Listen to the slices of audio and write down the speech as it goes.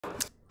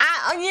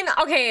You know,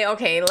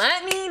 okay,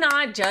 let me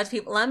not judge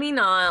people. Let me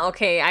not,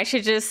 okay, I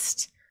should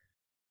just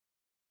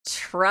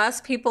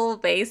trust people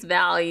face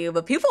value,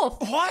 but people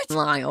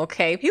lie,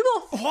 okay? People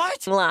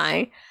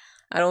lie.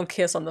 I don't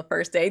kiss on the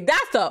first day.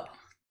 That's a...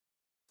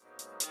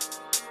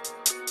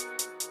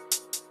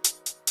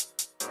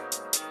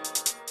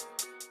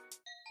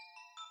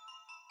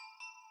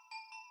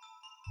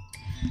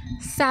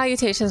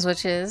 Salutations,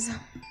 witches.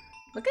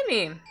 Look at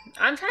me.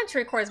 I'm trying to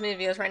record as many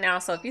videos right now,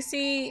 so if you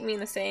see me in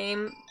the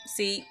same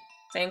seat,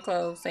 same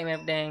clothes, same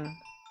everything,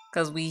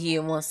 because we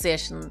here in one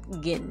session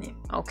getting it,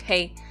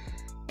 okay?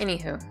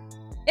 Anywho,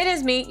 it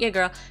is me, your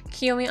girl,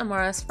 Kiyomi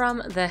Amaras from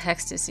the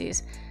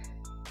Hextasies.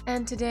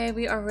 And today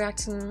we are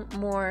reacting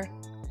more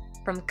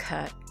from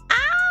Cut.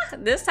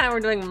 This time we're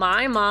doing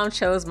My Mom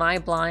Chose My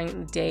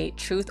Blind Date,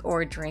 Truth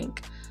or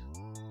Drink.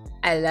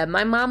 I love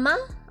my mama,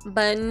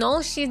 but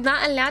no, she's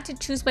not allowed to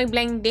choose my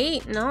blind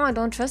date. No, I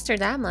don't trust her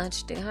that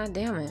much. God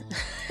damn it.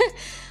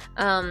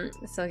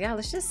 So yeah,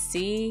 let's just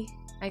see,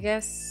 I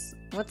guess,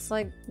 what's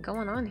like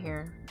going on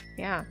here.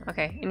 Yeah,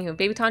 okay. Anywho,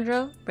 baby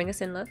Tondro, bring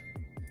us in, love.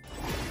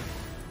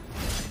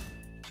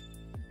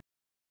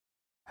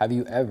 Have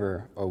you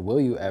ever or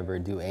will you ever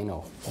do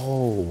anal?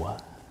 Oh.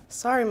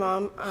 Sorry,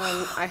 Mom.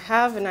 I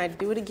have and I'd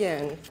do it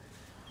again.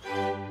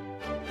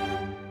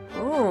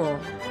 Ooh.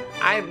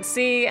 I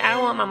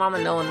don't want my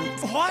mama knowing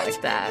like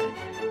that.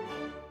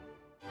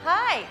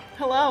 Hi.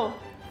 Hello.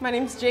 My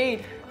name's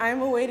Jade.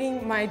 I'm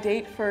awaiting my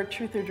date for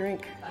Truth or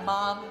Drink.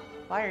 Mom,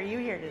 why are you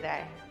here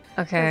today?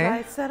 Okay.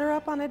 I set her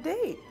up on a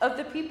date. Of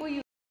the people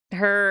you...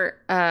 Her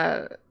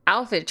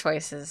outfit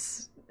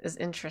choices is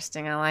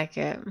interesting. I like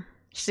it.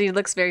 She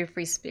looks very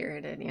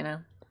free-spirited, you know?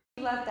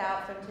 left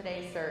out from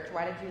today's search.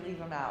 Why did you leave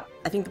them out?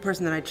 I think the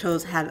person that I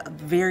chose had a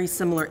very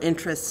similar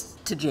interests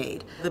to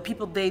Jade. The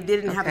people, they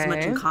didn't have as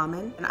much in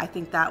common, and I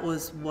think that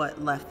was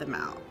what left them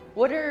out.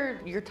 What are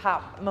your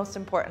top most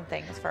important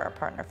things for a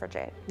partner for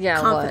Jade? Yeah,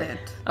 confident.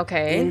 What?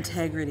 Okay.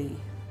 Integrity.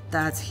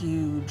 That's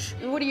huge.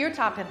 What are your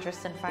top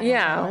interests in finding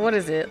Yeah, someone? what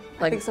is it?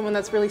 I think someone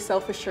that's really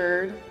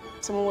self-assured,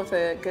 someone with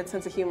a good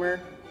sense of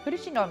humor. Who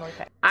does she normally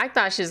pick? I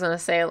thought she was gonna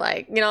say,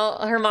 like, you know,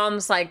 her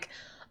mom's like,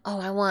 oh,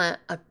 I want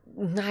a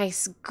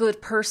nice,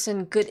 good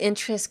person, good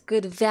interests,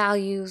 good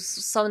values,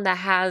 someone that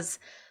has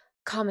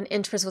common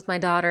interests with my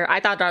daughter. I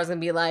thought that was gonna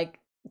be like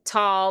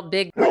tall,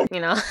 big, you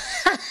know.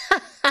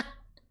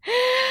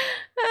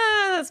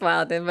 That's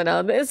wild, but no,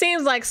 it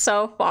seems like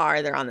so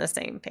far they're on the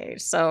same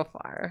page. So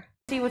far.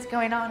 See what's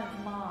going on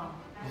with Mom.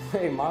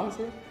 Hey, Mom's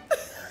here?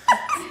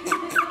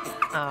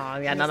 Oh,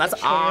 yeah, no, that's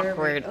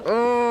awkward.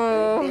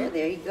 Ooh.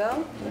 There you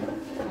go.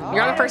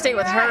 You're on a first date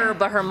with her,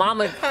 but her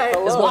mama is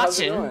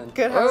watching.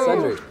 Good, how are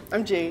you? Cedric.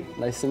 I'm Jade.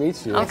 Nice to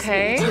meet you.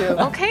 Okay. Nice to meet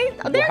you. Okay.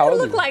 They how old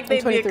look are you? like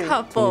they'd be a 23.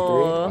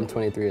 couple. I'm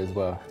 23 as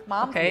well.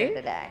 Mom's Okay. here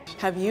today.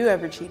 Have you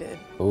ever cheated?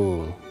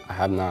 Ooh, I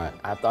have not.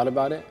 I've thought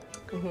about it,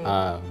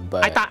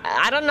 but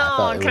I don't know. I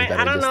thought it was better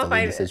I don't just know to if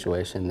leave the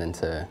situation than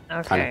to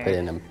kind Okay. of put it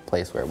in a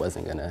place where it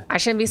wasn't gonna. I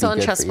shouldn't be so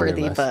good for either of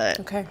untrustworthy, us. but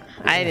Okay.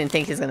 I didn't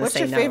think he's gonna What's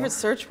say your no. favorite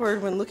search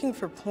word when looking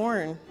for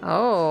porn?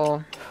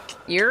 Oh,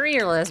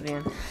 you're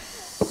lesbian.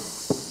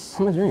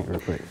 I'm gonna drink real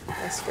quick.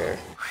 That's fair.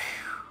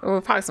 Or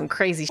probably some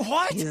crazy shit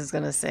he's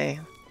gonna say,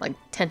 like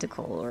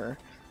tentacle or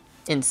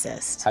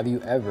incest. Have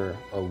you ever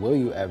or will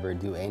you ever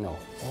do anal?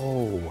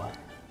 Oh,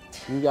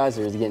 you guys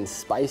are getting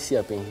spicy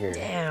up in here.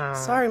 Damn.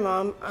 Sorry,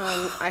 Mom.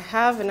 I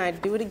have and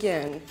I'd do it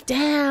again.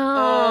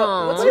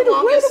 Damn. What's your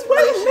longest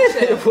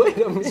relationship? Wait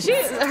a minute.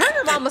 Her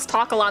and mom must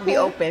talk a lot and be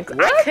open.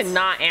 I could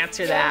not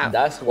answer that.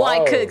 That's well, I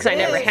wild. could because I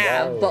never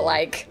have, Wild. but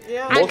like,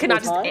 Yeah. I could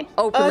not Multiple just times?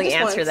 openly Just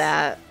answer once.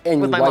 that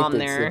And with you my liked mom it to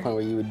the there. point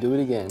where you would do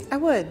it again. I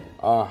would.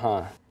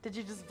 Uh-huh. Did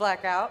you just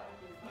black out?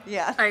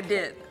 Yeah. I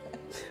did.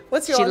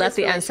 What's your She longest left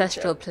the relationship?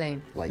 ancestral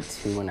plane. Like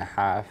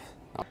 2.5.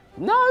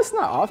 No, it's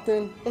not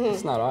often.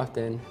 It's not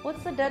often.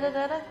 What's the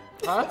da-da-da-da?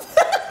 Huh?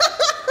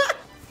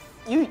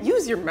 You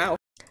use your mouth.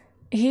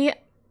 He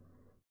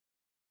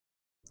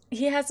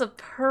has a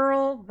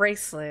pearl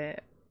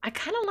bracelet. I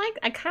kind of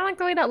like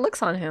the way that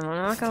looks on him. I'm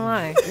not gonna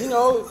lie. You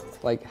know,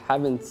 like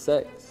having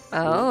sex.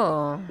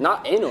 Oh.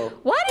 Not anal.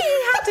 Why do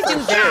you have to do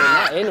Sure,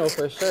 that? not anal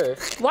for sure.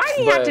 Why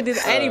do you have to But, do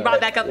that? And he brought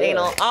back up yeah.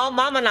 anal. Oh,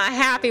 mama not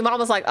happy.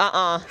 Mama's like,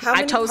 How I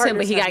many told him,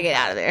 but partners he have gotta you get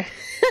out of there.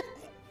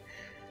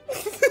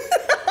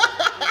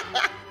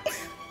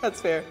 That's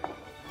fair.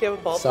 Do you have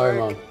a ballpark? Sorry,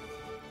 Mom.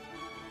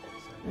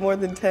 More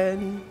than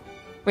 10.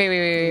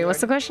 Wait. What's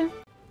the question?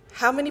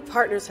 How many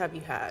partners have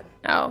you had?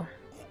 Oh.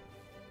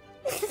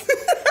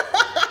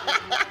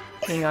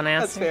 Can you gonna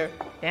answer? That's fair.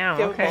 Damn,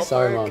 Do you have a okay. ballpark?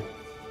 Sorry, Mom.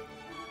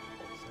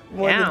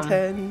 More Damn.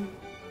 than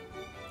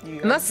 10. You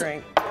got Must- a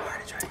drink.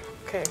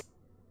 Okay.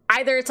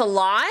 Either it's a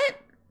lot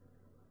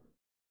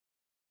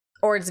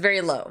or it's very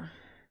low.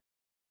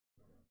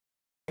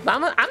 But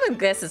I'm gonna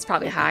guess it's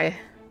probably high.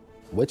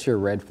 What's your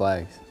red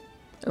flags?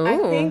 Ooh. I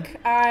think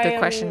I Good am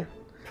question.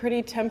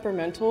 pretty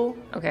temperamental.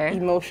 Okay.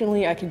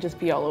 Emotionally, I could just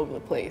be all over the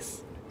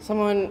place.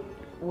 Someone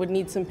would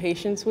need some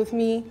patience with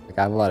me. Like,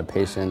 I have a lot of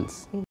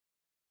patience.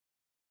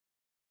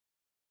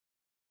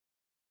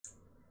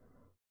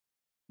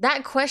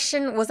 that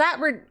question, was that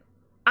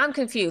I'm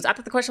confused. I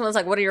thought the question was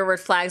like, what are your red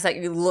flags that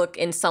you look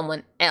in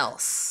someone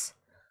else?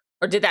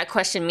 Or did that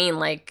question mean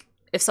like,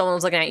 if someone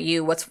was looking at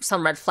you, what's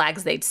some red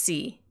flags they'd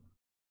see?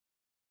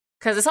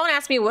 Because if someone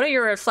asks me, what are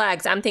your red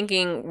flags? I'm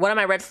thinking, what are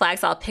my red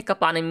flags I'll pick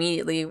up on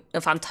immediately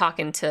if I'm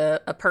talking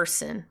to a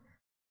person?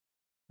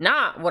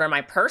 Not what are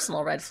my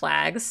personal red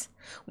flags.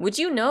 Would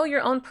you know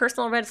your own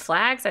personal red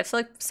flags? I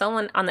feel like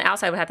someone on the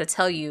outside would have to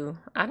tell you.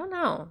 I don't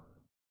know.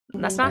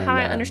 That's not how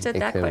I understood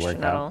that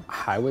question at all.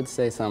 I would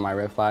say some of my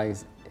red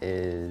flags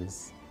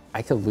is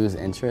I could lose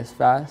interest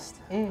fast.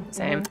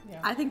 Same. Yeah.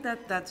 I think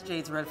that's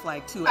Jade's red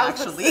flag too,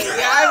 actually.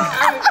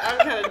 I'm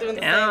kind of doing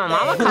the Damn, same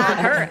Mama thing. called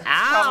her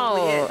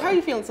out. How are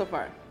you feeling so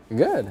far?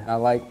 Good. I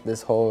like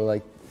this whole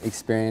like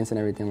experience and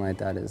everything like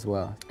that as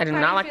well. I do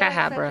not like that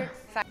hat, bro.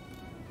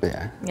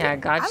 Yeah. Yeah,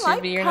 God I should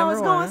like be your how number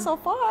it's one. going so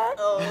far.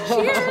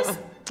 Cheers.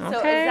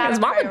 Okay. Is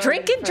Mama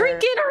drinking,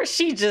 or is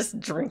she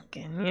just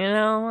drinking? You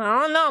know,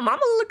 I don't know.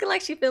 Mama looking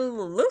like she feeling a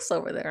little loose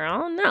over there. I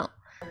don't know.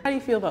 How do you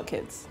feel about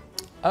kids?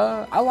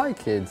 I like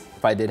kids.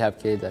 If I did have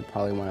kids, I'd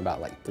probably want about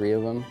like 3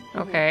 of them.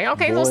 Okay.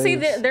 So see,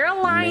 they're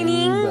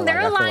aligning. Men,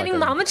 They're aligning.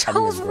 Mama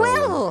chose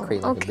well.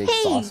 Create like a big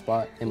soft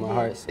spot in my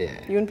heart. So, yeah.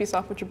 You wouldn't be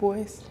soft with your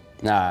boys?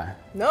 Nah.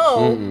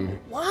 No.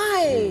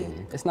 Why?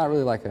 It's not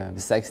really like a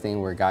sex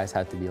thing where guys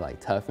have to be like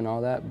tough and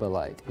all that, but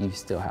like you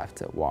still have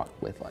to walk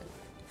with like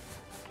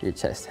your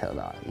chest held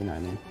out. You know what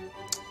I mean?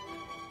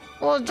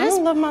 Well, I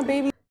don't love my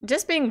baby.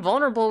 Just being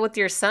vulnerable with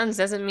your sons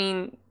doesn't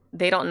mean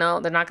they don't know.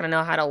 They're not gonna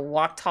know how to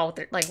walk tall with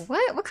their, like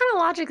what? What kind of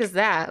logic is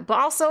that? But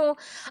also,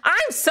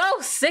 I'm so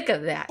sick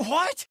of that.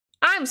 What?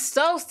 I'm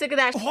so sick of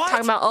that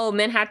talking about, oh,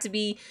 men have to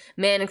be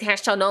men and can't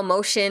show no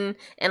emotion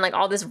and like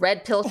all this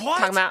red pill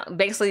talking about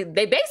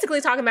they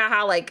basically talking about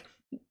how like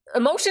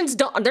emotions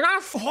they're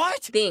not a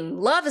thing.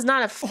 Love is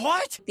not a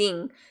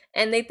thing.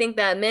 And they think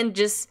that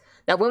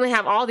that women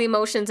have all the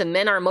emotions and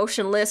men are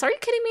emotionless. Are you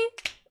kidding me?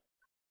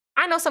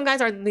 I know some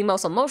guys are the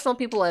most emotional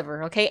people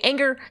ever, okay?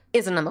 Anger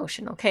is an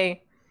emotion,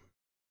 okay?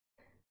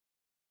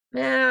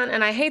 Man,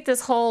 and I hate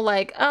this whole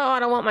like, oh, I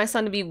don't want my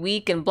son to be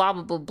weak and blah,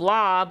 blah, blah,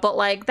 blah. But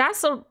like,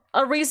 that's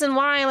a reason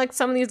why like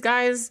some of these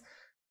guys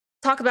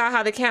talk about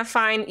how they can't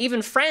find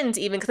even friends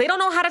because they don't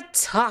know how to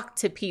talk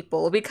to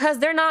people because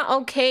they're not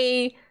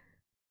okay.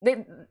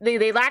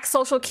 They lack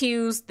social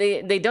cues.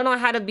 They don't know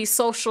how to be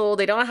social.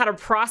 They don't know how to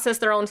process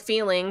their own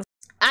feelings.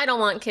 I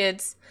don't want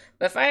kids,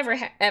 but if I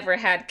ever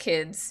had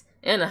kids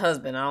and a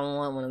husband, I don't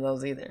want one of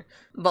those either.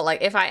 But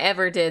like if I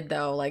ever did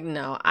though, like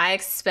no, I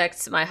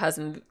expect my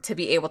husband to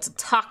be able to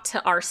talk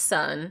to our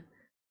son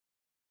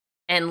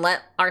and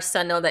let our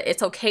son know that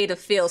it's okay to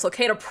feel, it's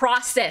okay to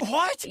process.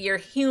 You're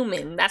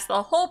human. That's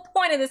the whole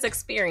point of this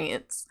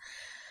experience.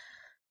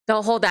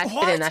 Don't hold that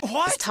shit in.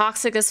 That's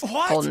toxic as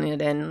holding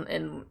it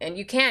in, and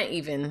you can't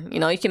even. You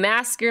know, you can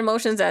mask your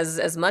emotions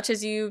as much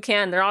as you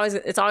can.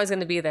 It's always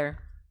going to be there,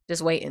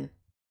 just waiting.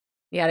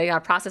 You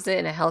gotta process it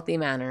in a healthy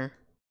manner.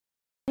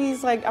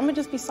 He's like, I'm gonna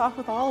just be soft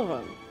with all of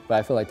them. But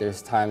I feel like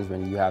there's times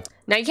when you have.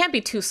 Now you can't be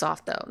too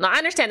soft though. Now I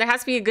understand there has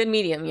to be a good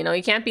medium. You know,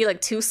 you can't be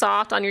like too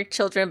soft on your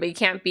children, but you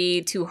can't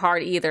be too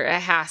hard either. It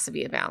has to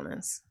be a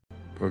balance.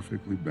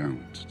 Perfectly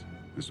balanced,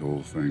 as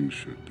all things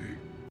should be.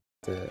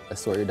 To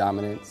assert your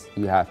dominance,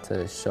 you have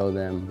to show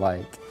them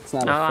like it's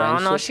not a friendship. I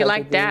don't know if she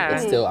like that.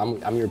 It's still,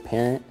 I'm your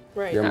parent.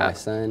 Right. You're my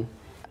son.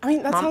 I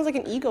mean, that sounds like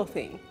an ego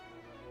thing.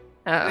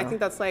 And I think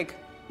that's like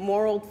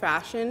more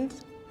old-fashioned,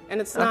 and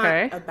it's not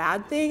a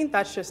bad thing.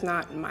 That's just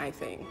not my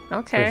thing.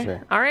 Okay. For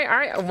sure. All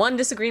right. One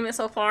disagreement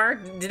so far.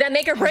 Did that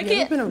make her break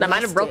it? That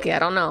might have broke it. I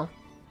don't know.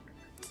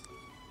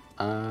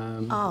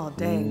 Oh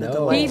dang! No, the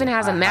delay. He even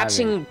has a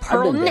matching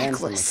pearl I've been banned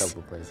necklace. from a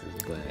couple places,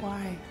 but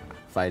Why?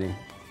 Fighting.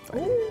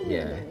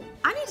 Yeah.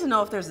 I need to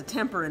know if there's a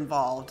temper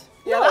involved.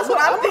 Yeah, that's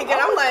what I'm thinking.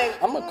 I'm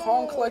like, I'm a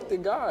calm,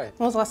 collected guy.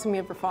 when was the last time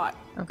you ever fought?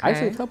 Okay.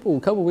 Actually, a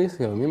couple weeks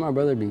ago, me and my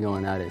brother be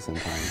going at it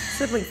sometimes.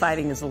 Sibling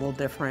fighting is a little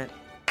different.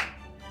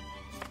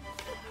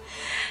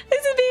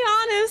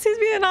 He's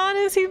being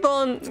honest. He's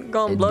going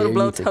blow to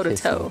blow, toe to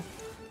toe.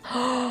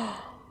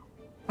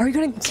 Are you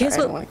gonna kiss I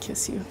with? don't want to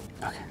kiss you.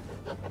 Okay.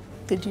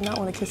 Did you not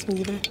want to kiss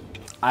me either?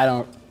 I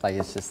don't like.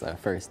 It's just a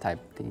first type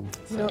thing.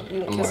 You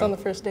don't kiss on the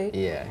first date?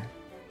 Yeah.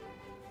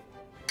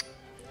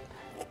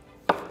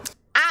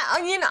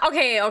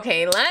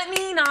 Okay. Let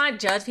me not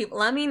judge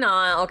people.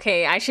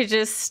 Okay, I should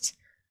just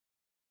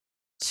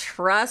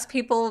trust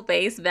people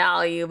face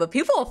value, but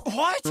people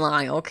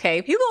lie.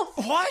 Okay, people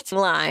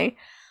lie.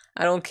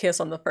 I don't kiss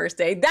on the first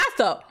date.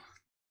 Are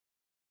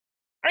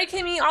you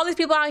kidding me? All these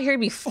people out here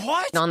be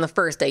on the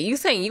first date. You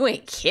saying you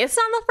ain't kiss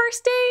on the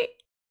first date?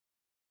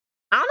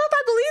 I don't know if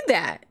I believe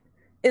that.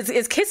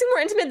 Is kissing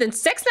more intimate than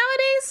sex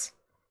nowadays?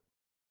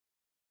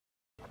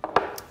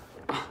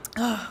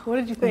 What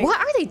did you think? What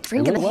are they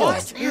drinking?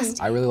 What?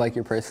 I really like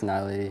your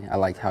personality. I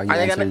like how you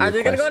answer Are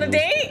they gonna go on a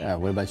questions. date?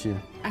 What about you?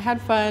 I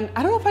had fun.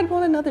 I don't know if I'd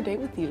want another date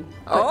with you.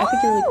 But Oh, I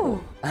think you're really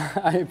cool.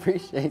 I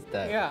appreciate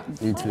that. Yeah.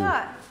 You too.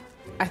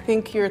 I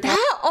think you're.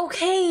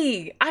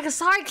 Okay. I'm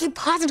sorry I keep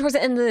pausing towards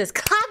the end of this.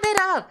 Clap it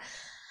up.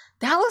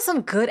 That was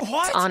some good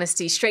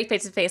honesty, straight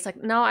face to face.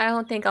 Like, no, I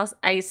don't think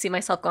I see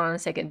myself going on a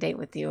second date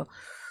with you.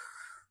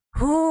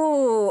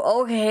 Ooh,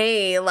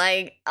 okay.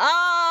 Like,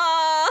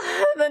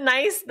 the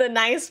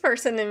nice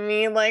person in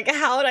me. Like,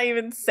 how would I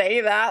even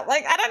say that?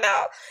 Like, I don't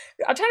know.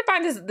 I'm trying to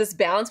find this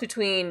balance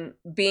between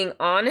being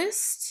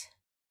honest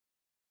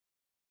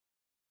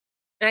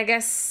and I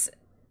guess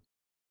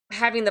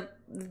having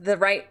the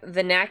right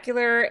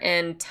vernacular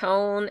and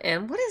tone.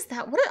 And what is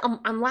that?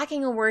 I'm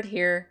lacking a word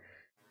here.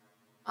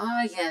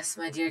 Ah, yes,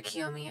 my dear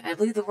Kiyomi. I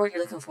believe the word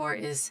you're looking for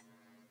is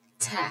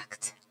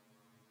tact.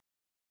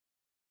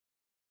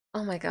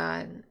 Oh my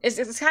god.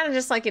 It's kind of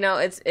just like, you know,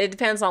 it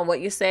depends on what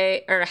you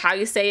say or how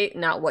you say it,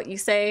 not what you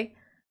say.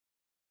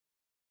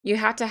 You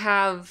have to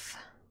have...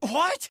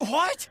 What?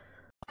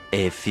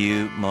 A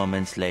few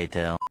moments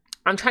later.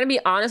 I'm trying to be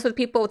honest with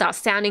people without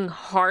sounding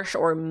harsh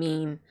or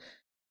mean.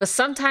 But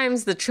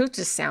sometimes the truth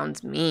just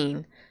sounds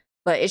mean.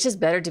 But it's just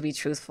better to be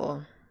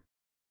truthful.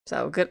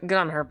 So good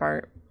on her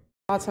part.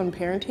 Thoughts on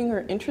parenting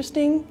are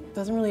interesting.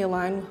 Doesn't really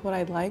align with what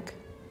I'd like.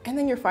 And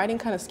then your fighting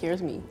kind of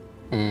scares me.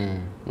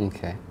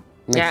 Okay.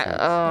 Makes sense.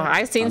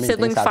 I've seen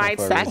sibling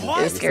fights. That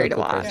is scary to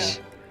watch.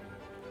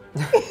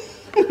 Yeah.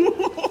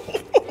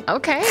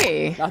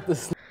 Okay. Not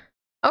this.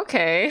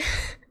 Okay.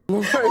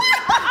 Time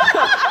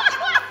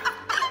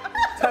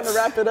to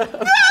wrap it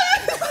up.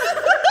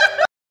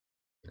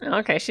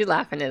 Okay, she's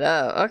laughing it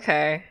up.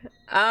 Okay.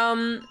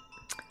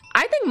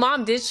 I think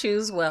Mom did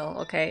choose well,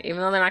 okay? Even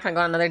though they're not gonna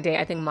go on another date,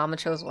 I think Mama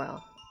chose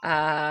well.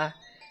 And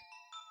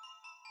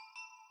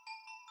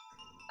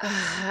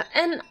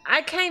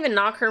I can't even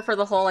knock her for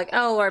the whole, like,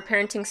 oh, our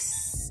parenting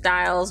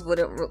styles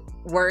wouldn't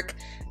work.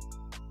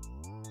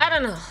 I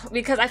don't know,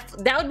 because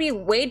that would be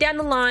way down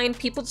the line.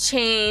 People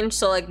change,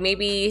 so, like,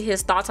 maybe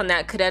his thoughts on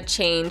that could have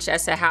changed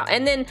as to how.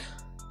 And then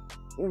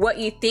what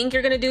you think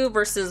you're gonna do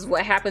versus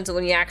what happens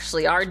when you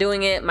actually are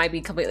doing it might be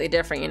completely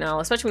different, you know,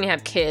 especially when you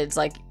have kids.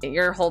 Like,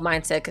 your whole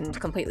mindset can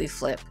completely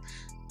flip.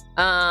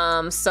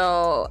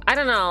 So I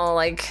don't know,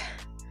 like,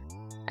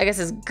 I guess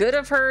it's good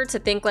of her to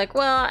think like,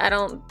 well,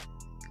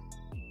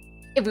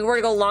 if we were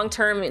to go long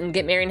term and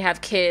get married and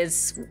have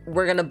kids,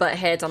 we're gonna butt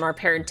heads on our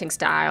parenting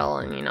style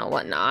and, you know,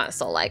 whatnot.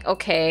 So, like,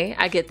 okay,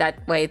 I get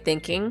that way of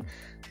thinking.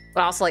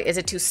 But also, like, is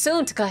it too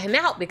soon to cut him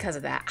out because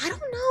of that? I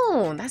don't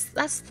know. That's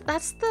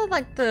the,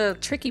 like, the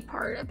tricky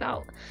part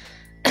about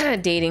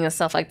dating and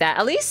stuff like that.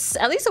 At least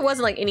it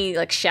wasn't like any,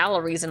 like, shallow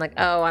reason, like,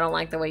 oh, I don't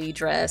like the way you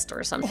dressed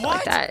or something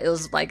like that. It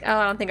was like, oh,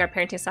 I don't think our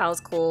parenting style is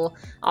cool.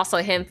 Also,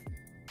 him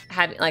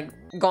having, like,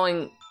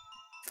 going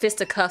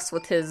fisticuffs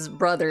with his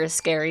brother is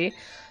scary.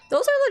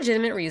 Those are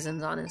legitimate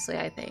reasons, honestly,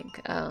 I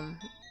think.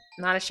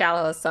 Not as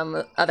shallow as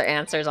some other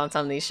answers on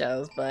some of these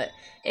shows, but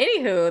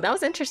anywho, that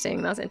was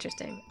interesting.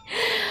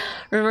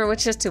 Remember,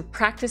 which is to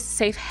practice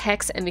safe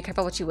hex and be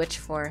careful what you wish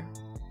for.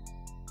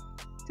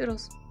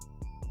 Toodles.